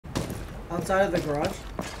Outside of the garage?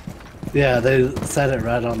 Yeah, they set it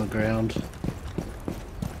right on the ground.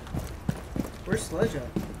 Where's Sledge at?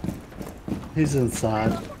 He's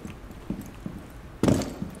inside.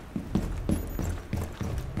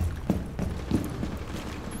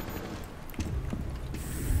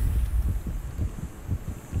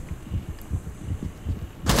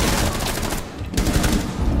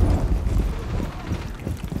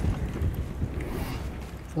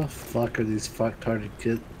 The fuck are these fucktarded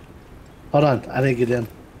kids? Hold on, I didn't get in.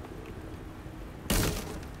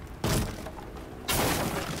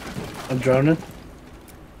 I'm droning.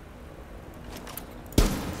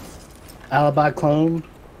 Alibi clone.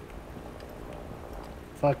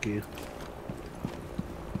 Fuck you.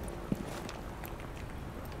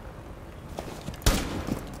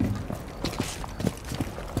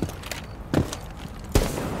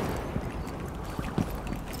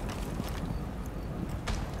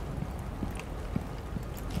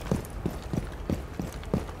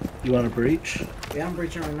 You want to breach? Yeah, I'm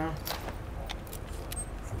breaching right now.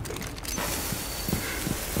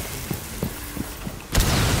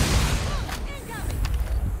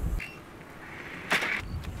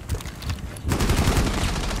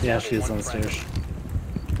 Yeah, she is on the stairs.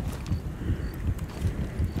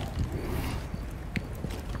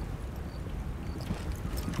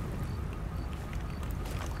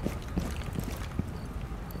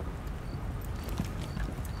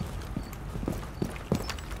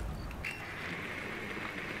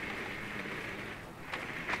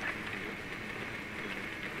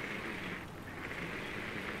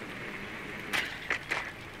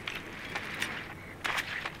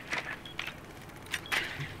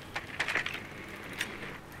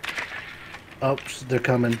 Oh, they're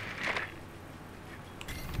coming.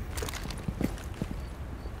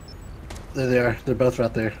 There they are. They're both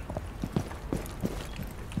right there.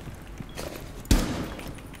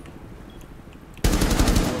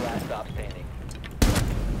 Last stop standing.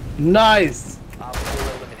 Nice! Op 4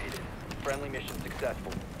 eliminated. Friendly mission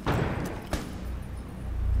successful.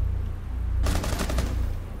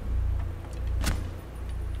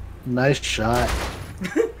 Nice shot.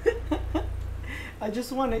 I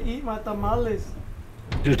just want to eat my tamales.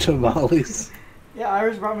 Do tamales. Yeah,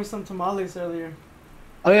 Iris brought me some tamales earlier.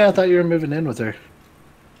 Oh yeah, I thought you were moving in with her.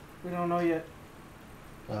 We don't know yet.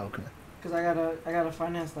 Oh, okay. Cause I gotta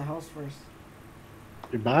finance the house first.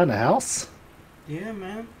 You're buying a house? Yeah,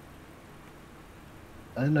 man.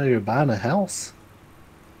 I didn't know you were buying a house.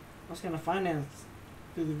 I was gonna finance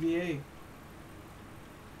through the VA.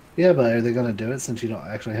 Yeah, but are they gonna do it since you don't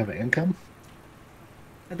actually have an income?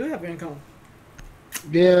 I do have income.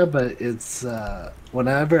 Yeah, but it's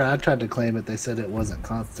whenever I tried to claim it, they said it wasn't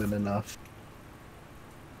constant enough.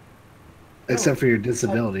 Except for your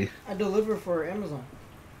disability. I deliver for Amazon.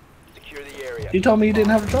 Secure the area. You told me you didn't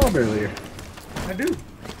have a job earlier. I do.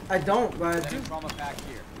 I don't, but I do.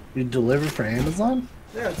 You deliver for Amazon?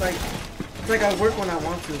 Yeah, it's like I work when I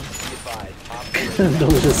want to. Be advised. Op 4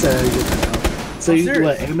 Don't just say I get the help. So I'm you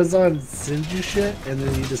serious. what? Amazon sends you shit and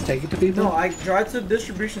then you just take it to people? No, I drive to the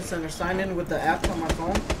distribution center, sign in with the app on my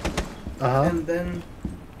phone, and then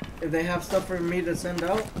if they have stuff for me to send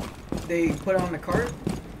out, they put it on the cart,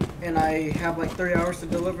 and I have like 30 hours to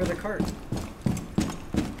deliver the cart.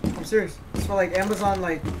 I'm serious. It's for like Amazon,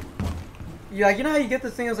 like, yeah, you know how you get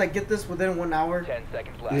this thing is like get this within 1 hour. 10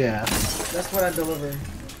 seconds left. Yeah. That's what I deliver.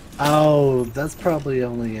 Oh, that's probably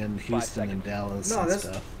only in Houston and Dallas and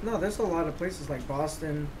stuff. There's a lot of places like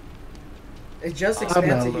Boston. It just I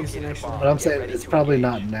expanded to know. Houston actually. But I'm saying it's probably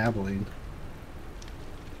not in Abilene.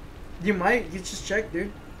 You just check,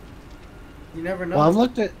 dude. You never know. Well,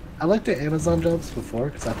 I looked at Amazon jobs before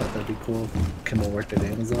because I thought that'd be cool. If Kimmel worked at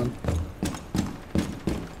Amazon.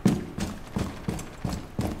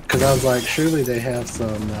 Because I was like, surely they have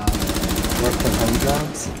some work from home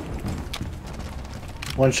jobs.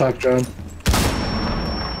 One shock drone.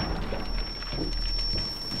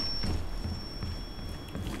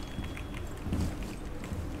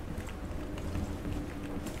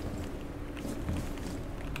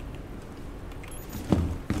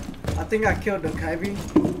 I think I killed the Kyrie.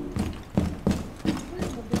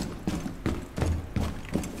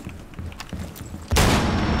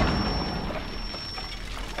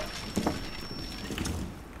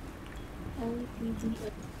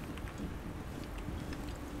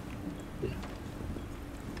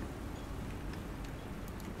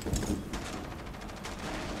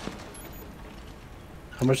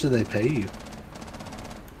 How much did they pay you?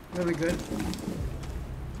 Really good.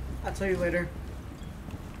 I'll tell you later.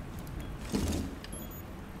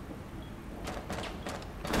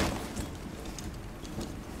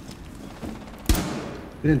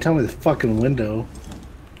 You didn't tell me the fucking window.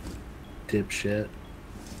 dipshit.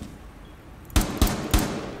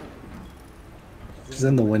 She's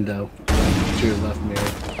in the window. To your left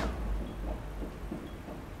mirror.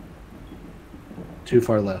 Too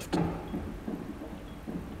far left.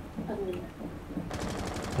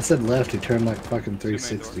 I said left, he turned like fucking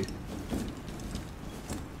 360.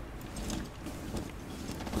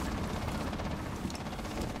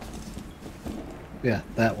 Yeah,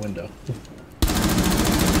 that window.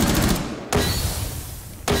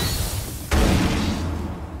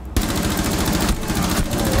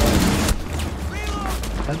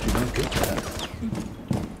 How'd you not get that?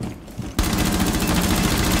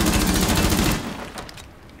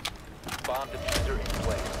 Bomb diffuser in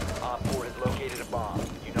place. Op 4 has located a bomb.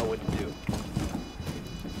 You know what to do.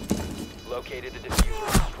 Located the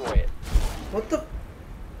diffuser. Destroy it. What the?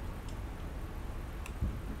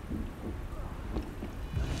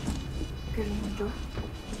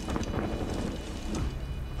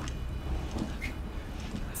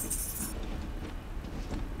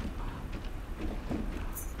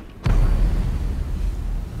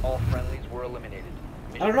 All friendlies were eliminated.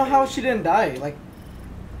 I don't know how she didn't die. Like,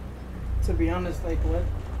 to be honest, like what?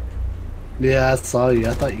 Yeah, I saw you.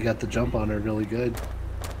 I thought you got the jump on her really good.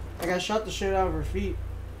 Like I shot the shit out of her feet.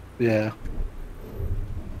 Yeah.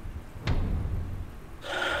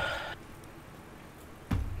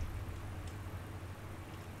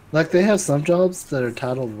 Like, they have some jobs that are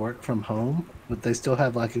titled work from home, but they still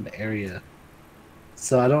have, like, an area.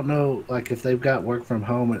 So I don't know, like, if they've got work from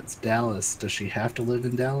home and it's Dallas, does she have to live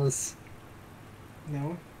in Dallas?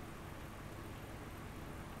 No.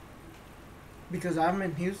 Because I'm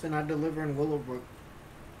in Houston, I deliver in Willowbrook.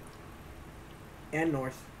 And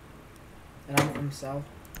North. And I'm from South.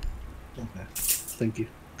 Okay. Thank you.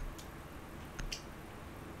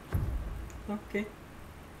 Okay.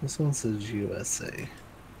 This one says USA.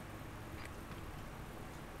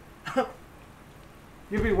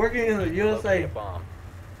 You'll be working in the Locate USA. a bomb.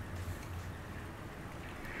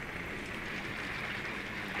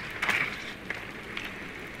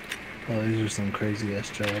 Oh, these are some crazy ass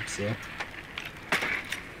jobs, so.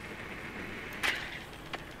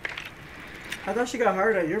 I thought she got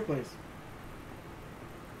hired at your place.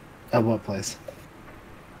 At what place?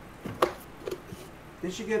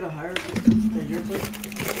 Did she get a hire at your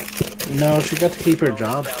place? No, she got to keep her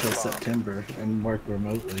job till September and work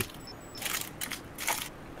remotely.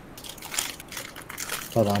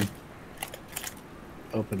 Hold on.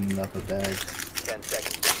 Opening up a bag. 10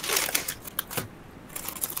 seconds.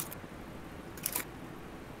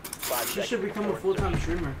 5 She seconds. should become a full-time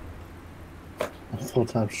streamer. A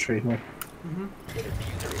full-time streamer. Mm-hmm. The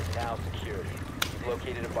diffuser is now secured. You've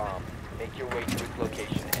located a bomb. Make your way to its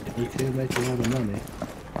location and You defuse it. can make a lot of money.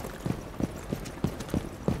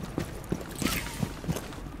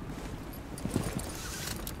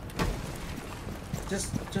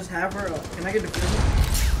 Just have her. Can I get the diffuser?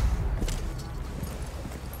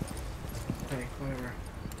 Okay, whatever.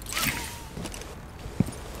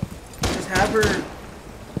 Just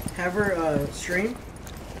have her stream,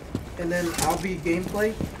 and then I'll be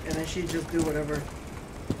gameplay, and then she just do whatever.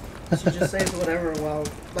 She just says whatever while,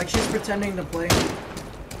 like she's pretending to play.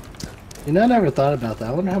 You know, I never thought about that.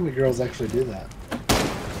 I wonder how many girls actually do that.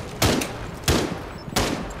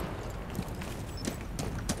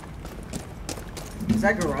 Is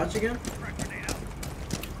that garage again?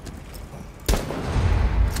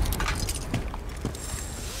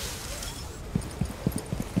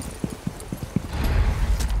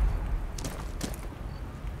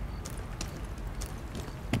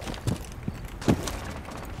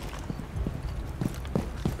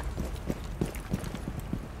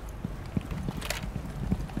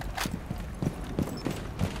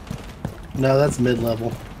 No, that's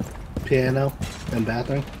mid-level. Piano and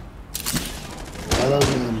bathroom. I love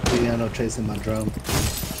the piano chasing my drum.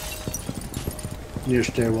 Near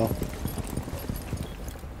stairwell.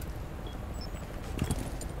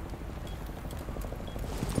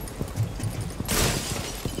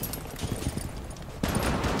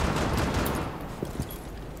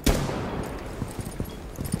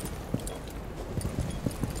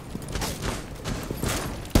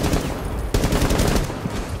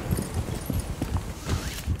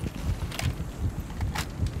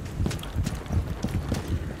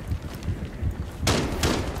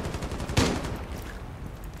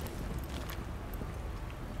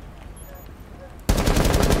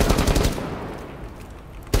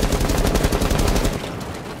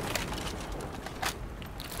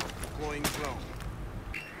 Deploying drone.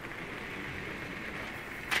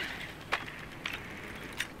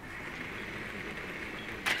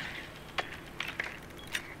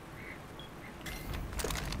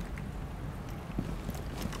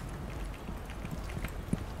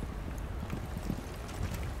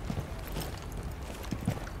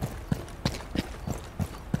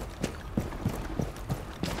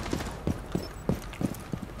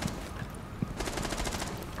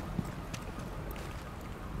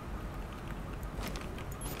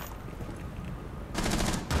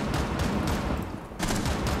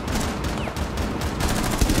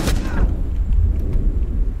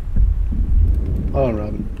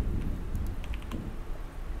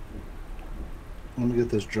 Let me get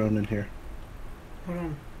this drone in here. Hold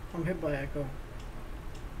on. I'm hit by echo.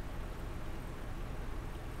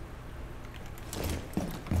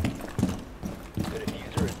 The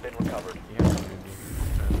diffuser has been recovered.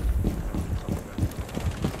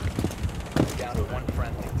 Down to one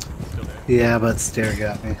friendly. Still there. Yeah, but Stare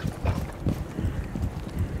got me.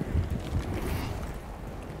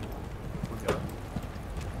 One's yellow.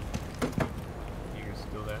 Jaeger's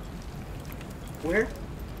still there. Where?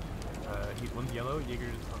 One's yellow,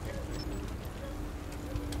 Jaeger's on the other.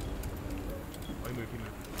 Oh, he moved.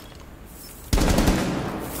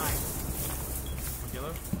 Nice. One's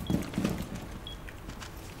yellow.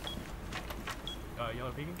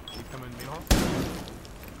 Yellow peeking. He's coming main hall.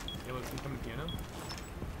 He's coming piano.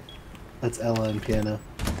 That's Ella and piano.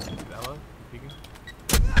 Is it Ella peeking?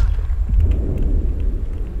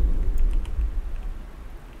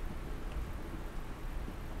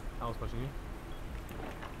 Ella's pushing you.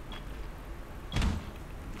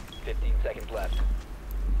 15 seconds left.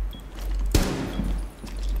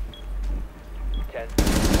 10.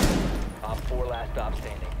 Op 4 last stop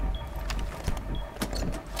standing.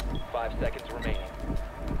 5 seconds remaining.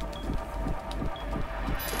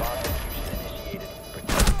 Bomb diffusion initiated.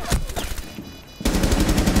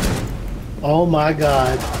 Oh my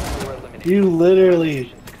god. Op 4 eliminated. You literally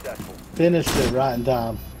Mission successful. finished it right in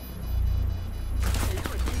time.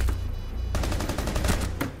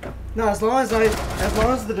 No, as long as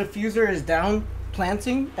the diffuser is down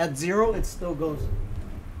planting at 0, it still goes.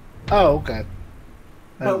 Oh, okay.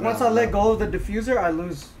 But once I let go of the diffuser, I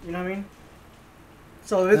lose. You know what I mean?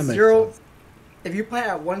 So if it's That makes 0, sense. if you plant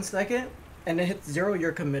at 1 second and it hits 0,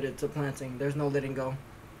 you're committed to planting. There's no letting go.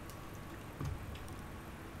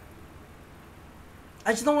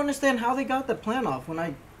 I just don't understand how they got the plant off when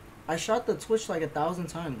I shot the twitch like 1,000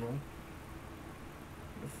 times, bro.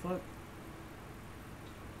 The fuck?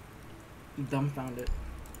 Dumbfounded.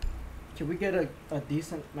 Can we get a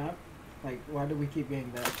decent map? Like, why do we keep getting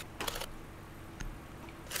that?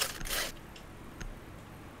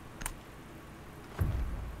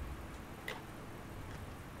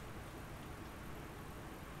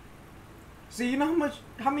 See, you know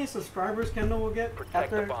how many subscribers Kendall will get Protect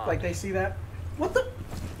after the bomb. like they see that? What the?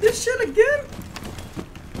 This shit again?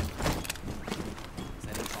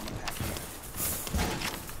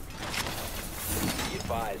 Be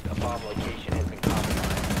advised, a bomb location has been compromised.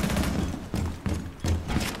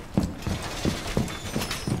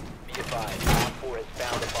 Be advised, Op 4 has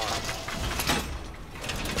found a bomb.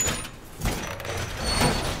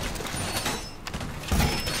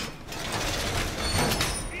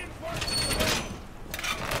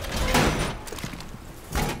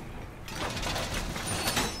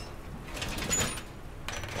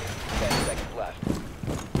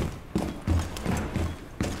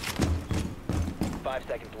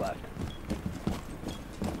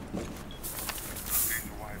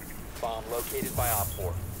 Bomb located by Op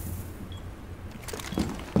 4.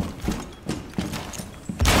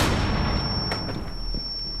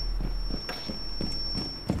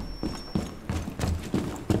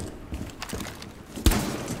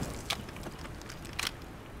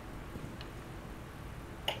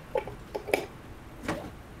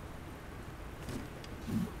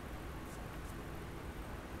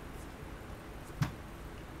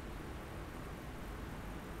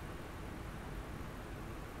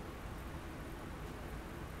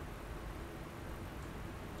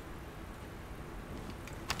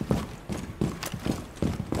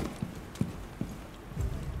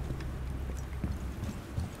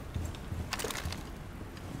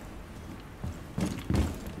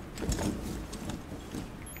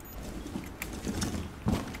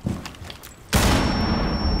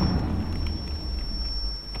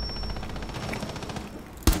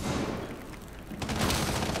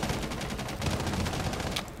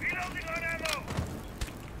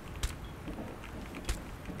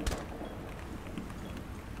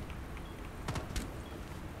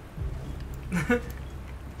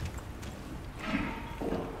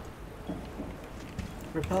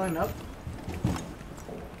 Repelling up.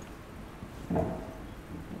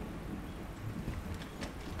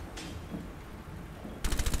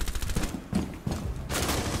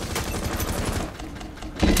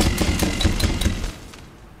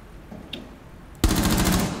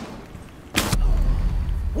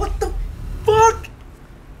 What the fuck?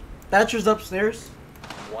 Thatcher's upstairs.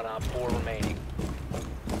 One Op 4 remaining.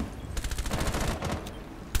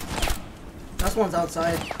 Last one's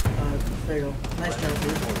outside. There you go. Nice job,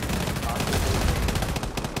 dude.